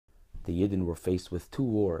the Yidden were faced with two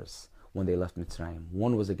wars when they left Mitzrayim.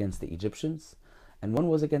 One was against the Egyptians, and one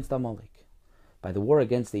was against Amalek. By the war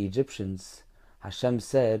against the Egyptians, Hashem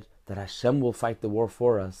said that Hashem will fight the war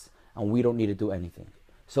for us, and we don't need to do anything.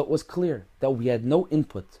 So it was clear that we had no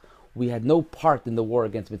input, we had no part in the war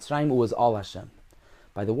against Mitzrayim, it was all Hashem.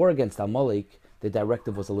 By the war against Amalek, the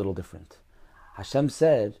directive was a little different. Hashem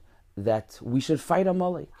said that we should fight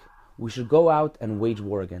Amalek. We should go out and wage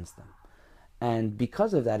war against them. And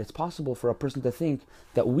because of that, it's possible for a person to think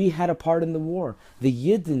that we had a part in the war. The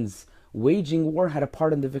Yiddins waging war had a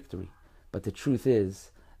part in the victory. But the truth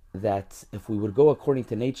is that if we would go according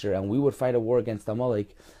to nature and we would fight a war against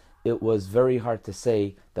Amalek, it was very hard to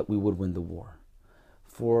say that we would win the war.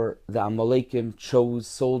 For the Amalekim chose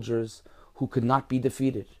soldiers who could not be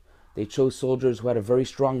defeated. They chose soldiers who had a very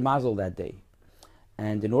strong mazel that day.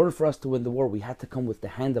 And in order for us to win the war, we had to come with the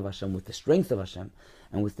hand of Hashem, with the strength of Hashem,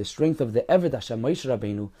 and with the strength of the Eved Hashem, Moshe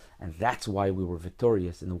Rabbeinu, and that's why we were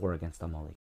victorious in the war against Amalek.